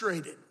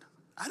castrated.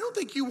 I don't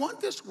think you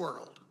want this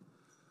world.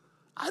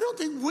 I don't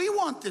think we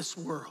want this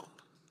world.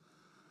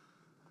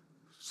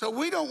 So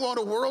we don't want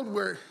a world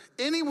where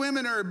any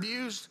women are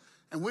abused,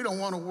 and we don't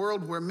want a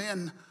world where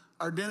men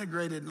are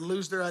denigrated and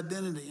lose their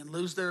identity and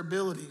lose their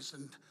abilities.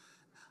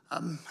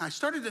 And I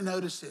started to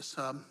notice this.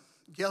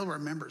 Gail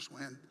remembers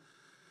when.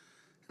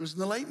 It was in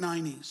the late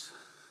 90s.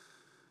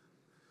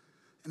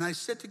 And I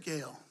said to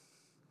Gail,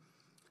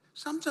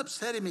 something's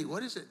upsetting me.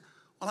 What is it?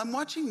 Well, I'm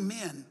watching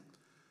men.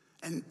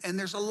 And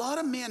there's a lot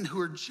of men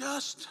who are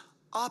just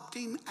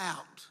opting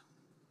out.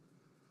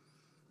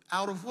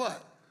 Out of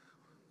what?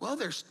 Well,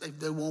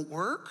 they won't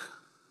work.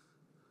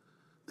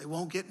 They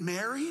won't get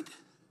married.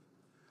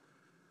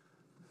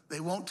 They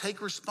won't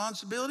take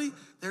responsibility.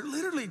 They're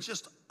literally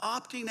just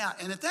opting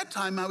out. And at that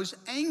time, I was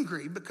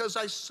angry because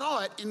I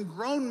saw it in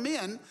grown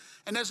men.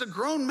 And as a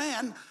grown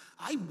man,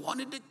 I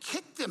wanted to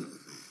kick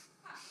them.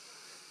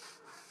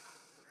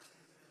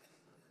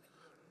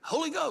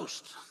 Holy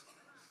Ghost.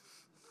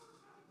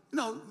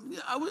 No,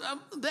 I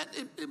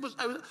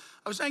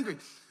was angry.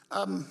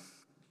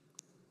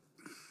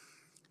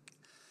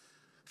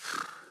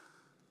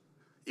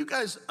 You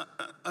guys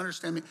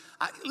understand me.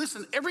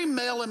 Listen, every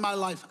male in my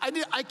life,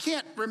 I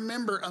can't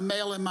remember a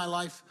male in my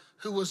life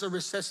who was a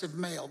recessive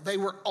male. They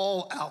were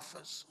all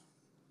alphas.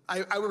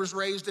 I was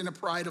raised in a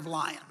pride of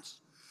lions.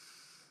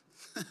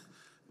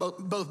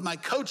 Both my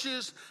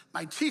coaches,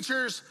 my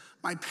teachers,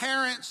 my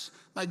parents,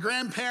 my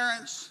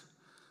grandparents.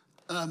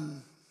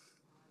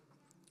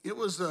 It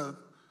was a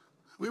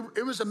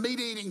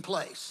meat-eating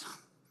place.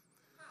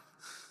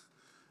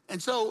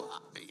 And so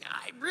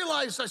I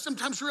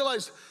sometimes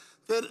realize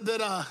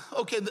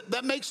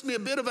that makes me a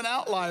bit of an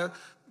outlier,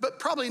 but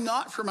probably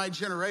not for my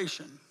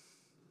generation.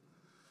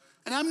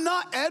 And I'm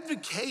not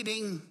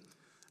advocating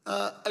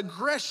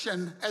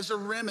aggression as a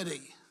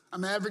remedy.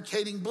 I'm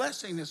advocating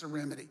blessing as a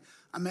remedy.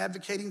 I'm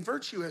advocating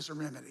virtue as a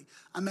remedy.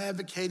 I'm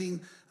advocating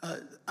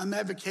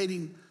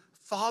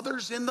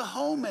fathers in the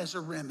home as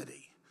a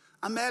remedy.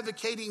 I'm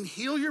advocating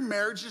heal your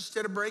marriage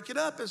instead of break it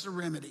up as a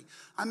remedy.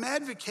 I'm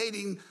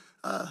advocating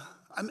the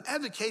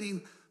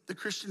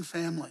Christian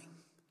family.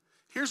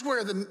 Here's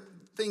where the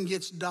thing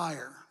gets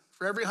dire.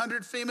 For every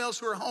 100 females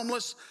who are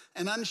homeless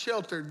and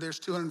unsheltered, there's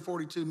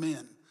 242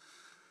 men.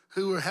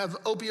 Who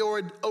have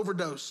opioid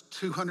overdose,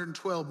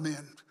 212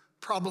 men.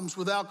 Problems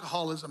with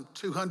alcoholism,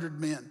 200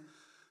 men.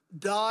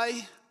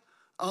 Die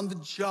on the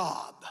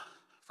job.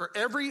 For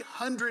every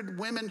 100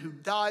 women who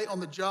die on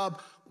the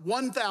job,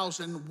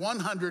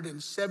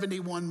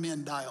 1,171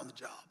 men die on the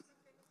job.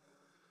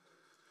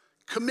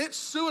 Commit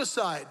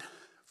suicide.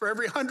 For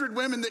every 100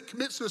 women that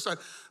commit suicide.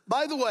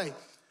 By the way,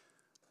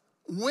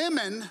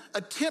 women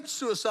attempt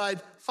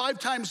suicide 5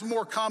 times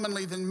more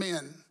commonly than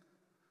men,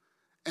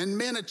 and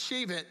men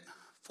achieve it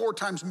 4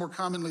 times more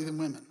commonly than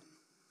women.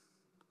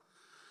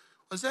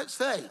 What does that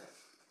say?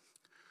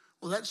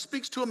 Well, that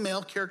speaks to a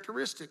male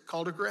characteristic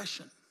called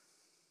aggression.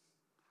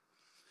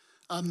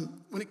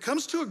 When it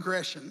comes to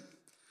aggression,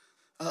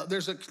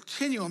 there's a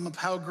continuum of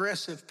how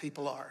aggressive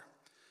people are.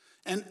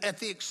 And at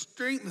the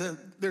extreme,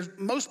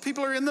 most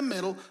people are in the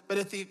middle, but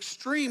at the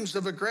extremes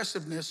of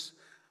aggressiveness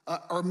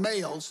are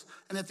males,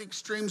 and at the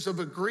extremes of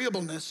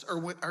agreeableness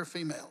are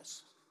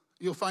females.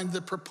 You'll find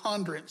the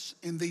preponderance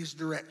in these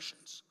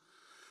directions.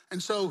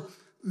 And so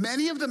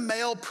many of the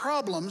male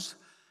problems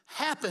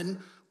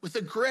happen with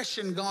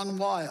aggression gone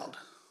wild,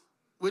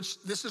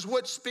 which this is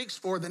what speaks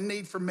for the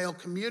need for male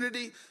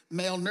community,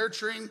 male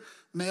nurturing,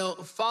 male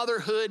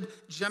fatherhood,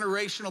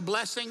 generational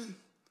blessing.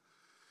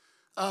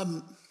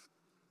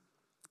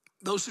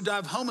 Those who die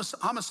of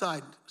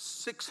homicide,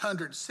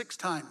 606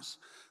 times.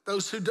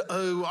 Those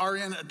who are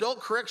in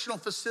adult correctional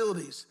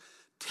facilities,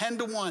 10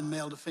 to 1,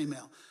 male to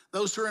female.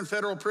 Those who are in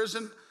federal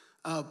prison,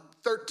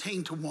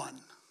 13 to 1.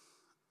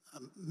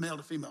 Male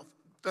to female.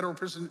 Federal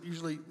prison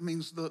usually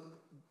means the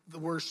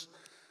worst,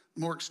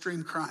 more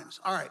extreme crimes.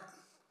 All right.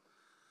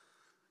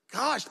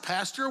 Gosh,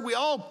 Pastor, we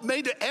all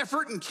made an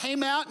effort and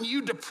came out and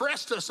you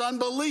depressed us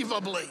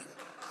unbelievably.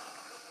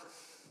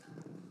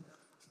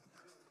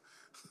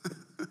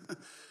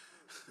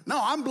 No,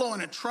 I'm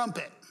blowing a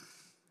trumpet.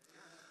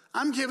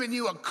 I'm giving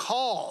you a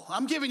call.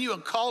 I'm giving you a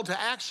call to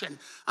action.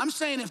 I'm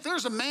saying if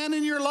there's a man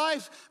in your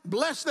life,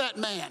 bless that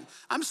man.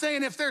 I'm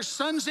saying if there's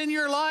sons in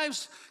your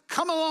lives,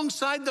 come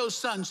alongside those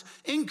sons.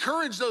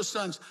 Encourage those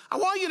sons. I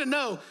want you to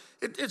know,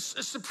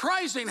 it's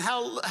surprising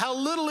how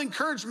little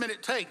encouragement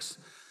it takes.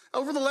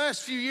 Over the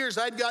last few years,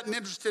 I'd gotten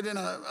interested in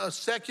a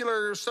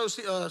secular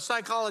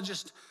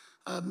psychologist.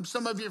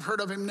 Some of you have heard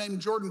of him, named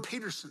Jordan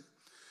Peterson.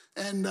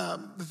 And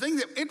the thing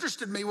that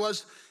interested me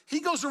was he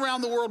goes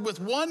around the world with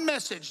one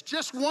message,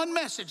 just one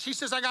message. He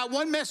says, I got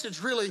one message,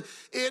 really.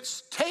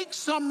 It's take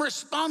some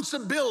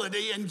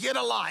responsibility and get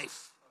a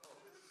life.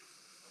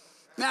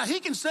 Now, he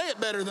can say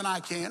it better than I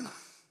can.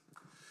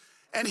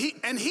 And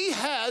he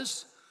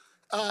has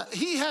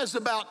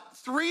about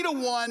 3 to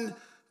 1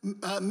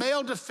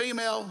 male to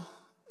female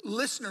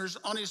listeners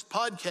on his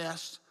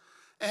podcast,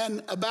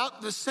 and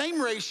about the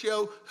same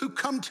ratio who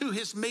come to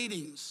his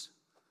meetings.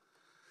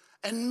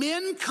 And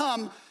men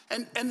come,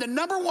 and the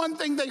number one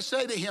thing they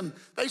say to him,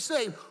 they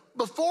say,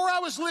 before I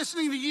was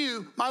listening to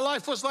you, my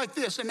life was like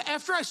this. And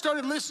after I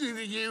started listening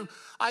to you,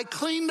 I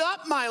cleaned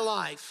up my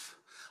life.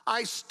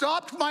 I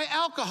stopped my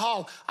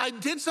alcohol. I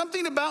did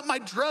something about my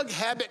drug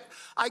habit.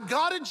 I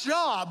got a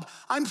job.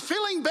 I'm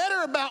feeling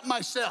better about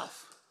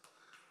myself.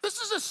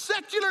 This is a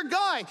secular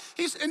guy.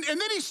 And then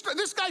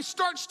this guy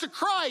starts to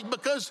cry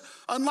because,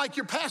 unlike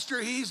your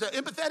pastor, he's an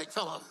empathetic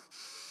fellow.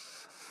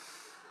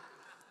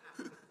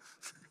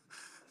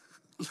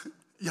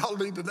 Y'all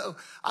need to know.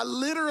 I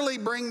literally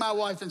bring my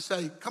wife and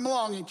say, come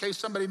along in case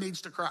somebody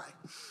needs to cry.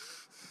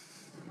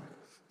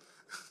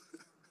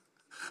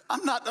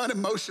 I'm not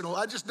unemotional.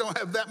 I just don't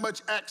have that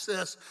much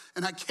access,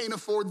 and I can't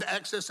afford the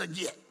access I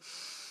get.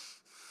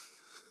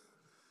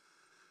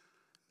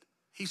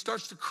 He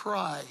starts to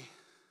cry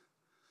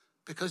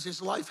because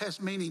his life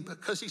has meaning,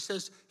 because he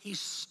says he's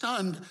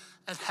stunned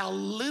at how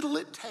little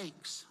it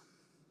takes.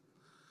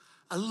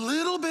 A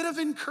little bit of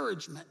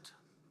encouragement.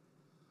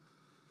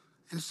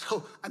 And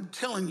so I'm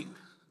telling you,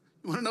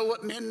 you want to know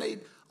what men need?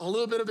 A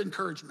little bit of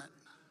encouragement.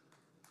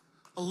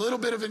 A little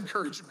bit of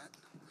encouragement.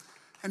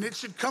 And it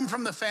should come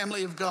from the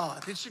family of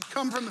God. It should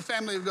come from the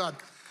family of God.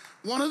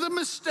 One of the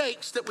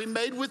mistakes that we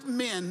made with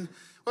men,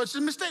 well, it's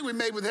a mistake we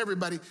made with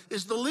everybody,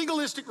 is the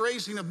legalistic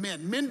raising of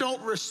men. Men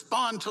don't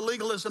respond to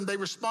legalism, they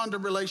respond to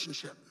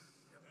relationship.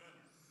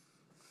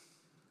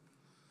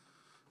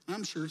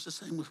 I'm sure it's the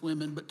same with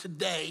women, but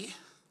today,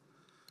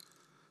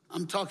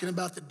 I'm talking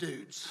about the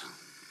dudes.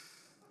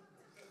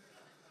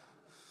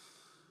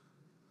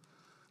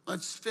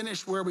 Let's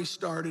finish where we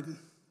started.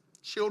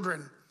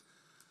 Children,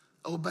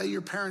 Obey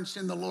your parents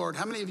in the Lord.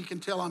 How many of you can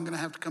tell I'm going to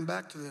have to come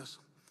back to this?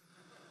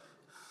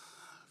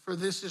 For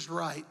this is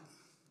right.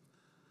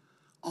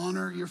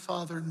 Honor your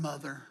father and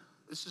mother.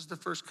 This is the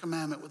first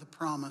commandment with a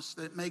promise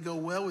that it may go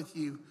well with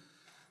you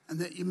and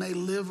that you may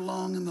live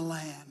long in the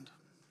land.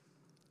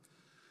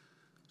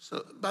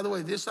 So, by the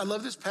way, I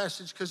love this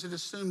passage because it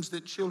assumes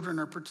that children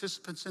are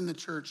participants in the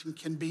church and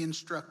can be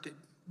instructed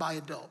by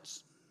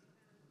adults.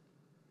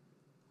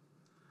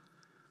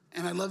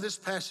 And I love this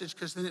passage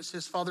because then it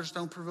says, fathers,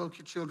 don't provoke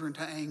your children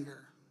to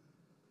anger.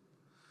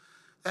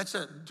 That's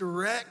a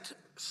direct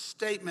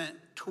statement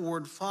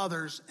toward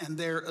fathers and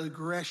their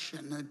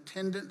aggression, a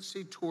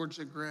tendency towards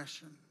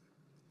aggression.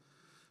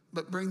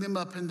 But bring them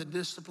up in the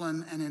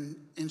discipline and in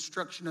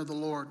instruction of the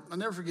Lord. I'll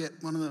never forget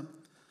one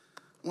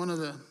of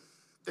the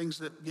things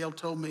that Gail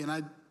told me,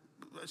 and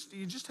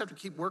you just have to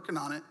keep working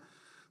on it.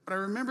 But I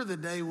remember the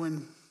day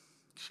when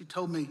she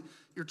told me,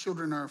 your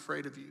children are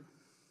afraid of you.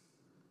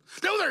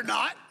 No, they're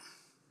not.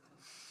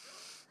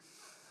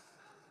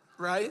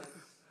 Right?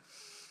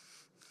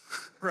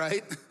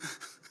 Right?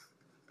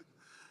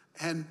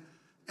 And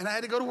I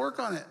had to go to work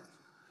on it.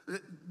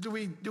 Do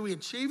we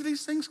achieve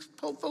these things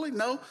fully?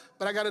 No,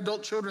 but I got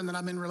adult children that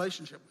I'm in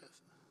relationship with.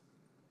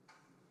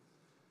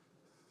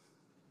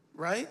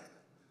 Right?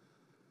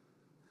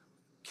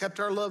 Kept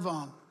our love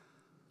on,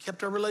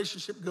 kept our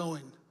relationship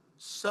going,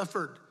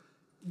 suffered,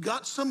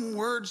 got some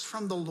words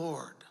from the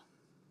Lord.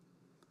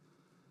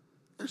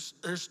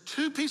 There's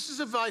two pieces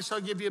of advice I'll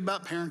give you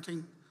about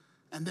parenting,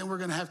 and then we're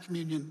going to have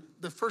communion.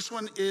 The first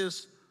one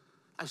is,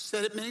 I've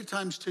said it many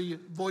times to you,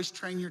 voice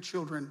train your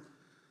children.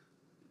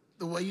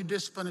 The way you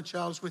discipline a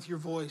child is with your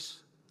voice,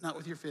 not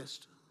with your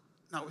fist,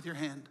 not with your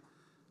hand.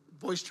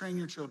 Voice train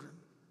your children.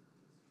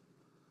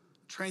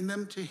 Train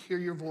them to hear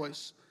your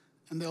voice,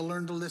 and they'll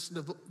learn to listen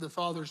to the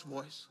Father's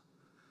voice.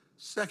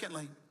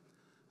 Secondly,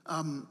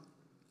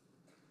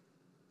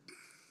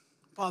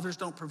 fathers,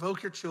 don't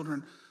provoke your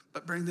children,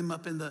 but bring them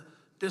up in the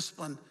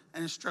discipline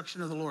and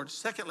instruction of the Lord.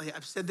 Secondly,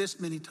 I've said this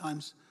many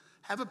times,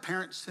 have a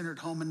parent-centered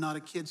home and not a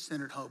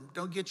kid-centered home.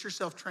 Don't get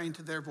yourself trained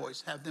to their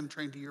voice. Have them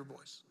trained to your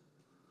voice.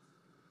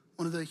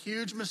 One of the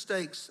huge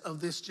mistakes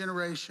of this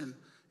generation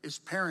is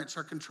parents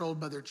are controlled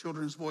by their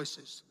children's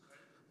voices.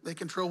 They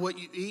control what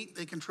you eat.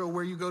 They control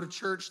where you go to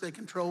church. They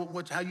control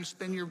how you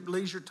spend your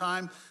leisure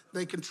time.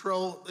 They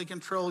control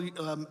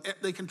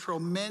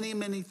many,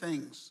 many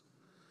things.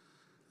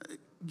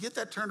 Get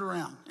that turned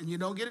around, and you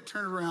don't get it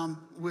turned around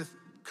with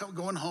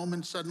going home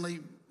and suddenly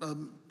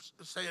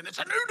saying it's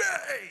a new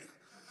day.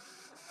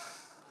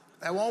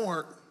 That won't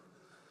work.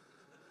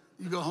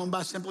 You go home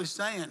by simply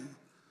saying,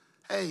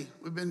 hey,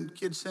 we've been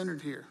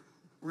kid-centered here.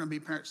 We're going to be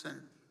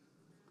parent-centered.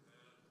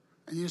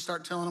 And you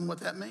start telling them what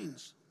that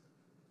means.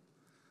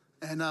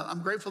 And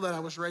I'm grateful that I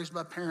was raised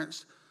by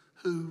parents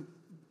who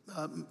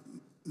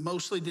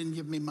mostly didn't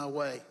give me my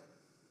way.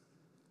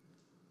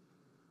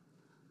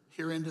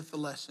 Here endeth the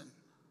lesson.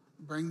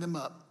 Bring them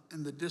up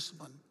in the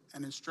discipline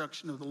and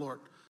instruction of the Lord.